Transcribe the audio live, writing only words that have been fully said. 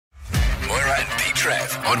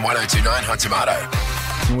Trev on 1029 Hot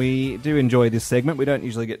Tomato. We do enjoy this segment. We don't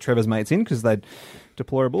usually get Trevor's mates in because they're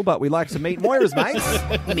deplorable, but we like to meet Moira's mates.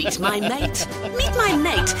 Meet my mate. Meet my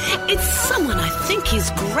mate. It's someone I think is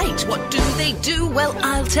great. What do they do? Well,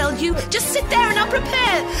 I'll tell you. Just sit there and I'll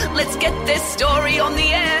prepare. Let's get this story on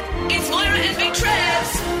the air. It's Moira and Big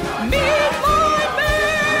Trev's Meet My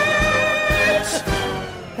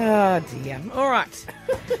Mate. Oh, dear. All right.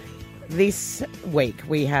 This week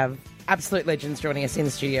we have absolute legends joining us in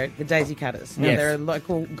the studio, the Daisycutters. Now, they're a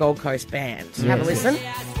local Gold Coast band. Have a listen.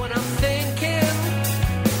 When I'm thinking,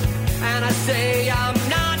 and I say I'm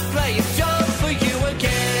not playing dumb for you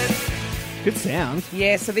again. Good sound.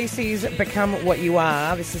 Yeah, so this is Become What You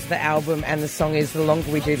Are. This is the album, and the song is The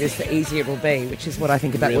Longer We Do This, The Easier It Will Be, which is what I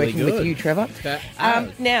think about Really working good. with you, Trevor.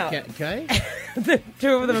 Now, Okay. the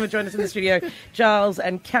two of them have joined us in the studio, Giles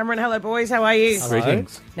and Cameron. Hello, boys. How are you?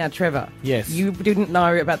 Greetings. Now, Trevor. Yes. You didn't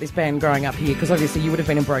know about this band growing up here, because obviously you would have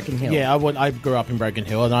been in Broken Hill. Yeah, I grew up in Broken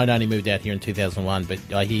Hill, and I'd only moved out here in 2001, but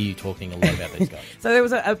I hear you talking a lot about these guys. So there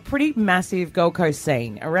was a pretty massive Gold Coast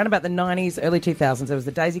scene. Around about the 90s, early 2000s, there was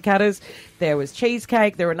the Daisycutters, there was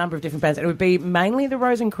Cheesecake, there were a number of different bands. It would be mainly the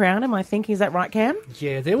Rose and Crown, am I thinking? Is that right, Cam?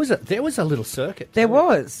 Yeah, there was a little circuit. There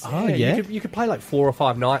was. Oh, yeah? You could play like 4 or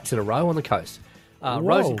 5 nights in a row on the coast.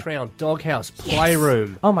 Rose and Crown, Doghouse,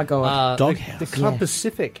 Playroom. Oh, my God. Doghouse. The Club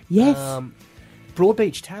Pacific. Yes.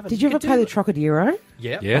 Broadbeach Tavern. Did you ever play the Trocadero?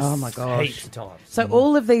 Yeah. Yes. Oh, my gosh. Heaps of times. So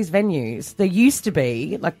all of these venues, there used to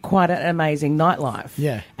be like quite an amazing nightlife.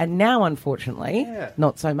 Yeah. And now, unfortunately,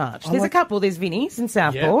 not so much. There's a couple. There's Vinnie's in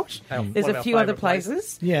Southport. Yeah. There's One a of few our other favourite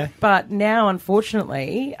places. Yeah. But now,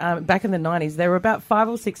 unfortunately, back in the 90s, there were about 5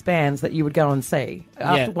 or 6 bands that you would go and see,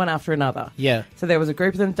 one after another. Yeah. So there was a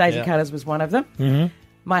group of them. Daisycutters was one of them. Mm-hmm.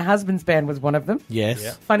 My husband's band was one of them. Yes.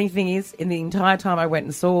 Yeah. Funny thing is, in the entire time I went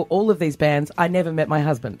and saw all of these bands, I never met my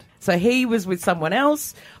husband. So he was with someone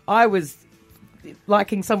else. I was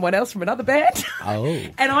liking someone else from another band. Oh.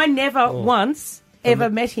 And I never once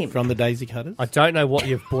ever met him. From the Daisycutters? I don't know what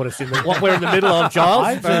you've brought us in, what we're in the middle of,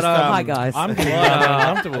 Giles. but, Hi, guys. I'm getting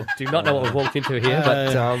uncomfortable. do not know what we've walked into here,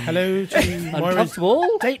 but Hello to Moira's uncomfortable.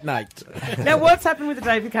 date night. Now, what's happened with the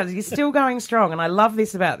Daisycutters? You're still going strong, and I love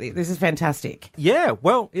this about this. This is fantastic. Yeah,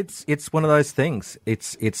 well, it's one of those things.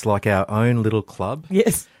 It's like our own little club.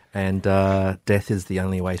 Yes. And death is the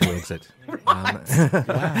only way to exit.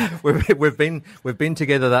 We've been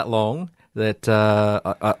together that long that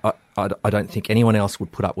I don't think anyone else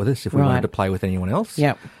would put up with us if we wanted to play with anyone else.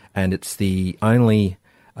 Yep. And it's the only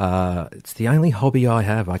hobby I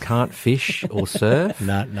have. I can't fish or surf.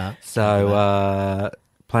 No. So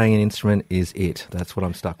playing an instrument is it. That's what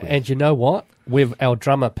I'm stuck with. And you know what? Our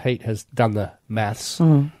drummer Pete has done the maths,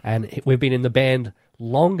 and we've been in the band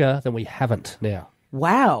longer than we haven't now.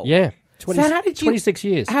 Wow. Yeah. So how did you, 26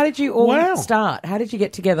 years. How did you all start? How did you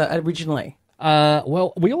get together originally?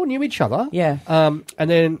 Well, we all knew each other. Yeah. And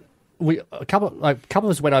then a couple of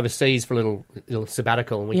us went overseas for a little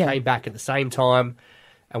sabbatical, and we came back at the same time,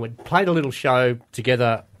 and we played a little show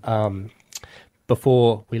together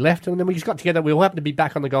before we left, and then we just got together. We all happened to be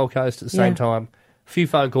back on the Gold Coast at the same time. A few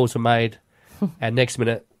phone calls were made, and next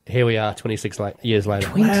minute, here we are, 26 years later.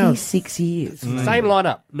 26 years. Same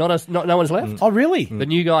lineup. No one's left. Oh, really? The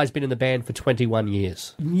new guy's been in the band for 21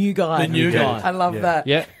 years. New guy. The new guy. I love that.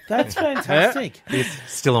 Yeah. That's fantastic. He's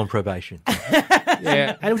still on probation.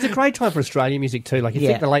 Yeah. And it was a great time for Australian music too. Like, you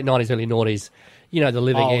think the late 90s, early noughties, you know, The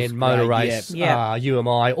Living Oh, End, it's Motor great, Race, yeah.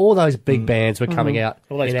 UMI, all those big bands were coming out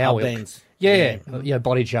All those in our pub ilk. bands. Yeah,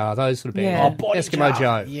 Body Jar, those sort of bands. Yeah. Oh, Body Eskimo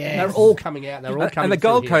Jar, Joe. yes. They're all coming out. They're all coming And the through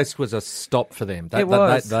Gold here. Coast was a stop for them. It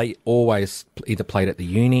was. They always either played at the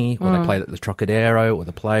uni or they played at the Trocadero or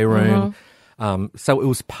the Playroom. So it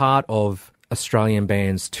was part of Australian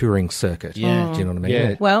bands' touring circuit. Yeah. Do you know what I mean?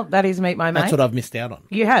 Yeah. Well, that is Meet My Mate. That's what I've missed out on.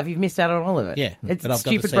 You have. You've missed out on all of it. Yeah, It's but I've got the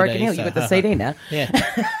stupid CD, Broken Hill. so- You've got the CD now. Yeah.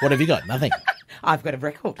 What have you got? Nothing. I've got a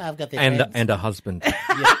record. I've got the And a husband.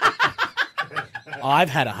 I've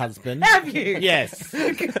had a husband. Have you? Yes.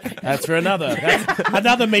 That's for another. That's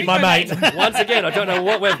another Meet My Mate. Once again, I don't know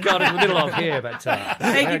what we've got in the middle of here, but...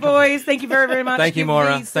 Thank you, boys. Thank you very, very much. Thank you, Give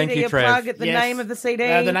Maura. the Thank CD you, a Trev. plug at the Yes. name of the CD.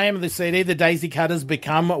 The name of the CD, The Daisycutters,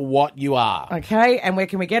 Become What You Are. Okay, and where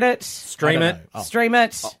can we get it? Stream it. Stream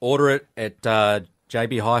it. Order it at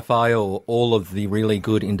JB Hi-Fi or all of the really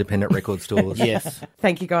good independent record stores. Yes.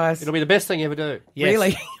 Thank you, guys. It'll be the best thing you ever do. Yes.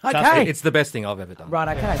 Really? Trust Okay. me. It's the best thing I've ever done.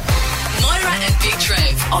 Right, okay. Moira and Big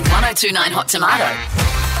Trev on 1029 Hot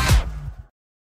Tomato.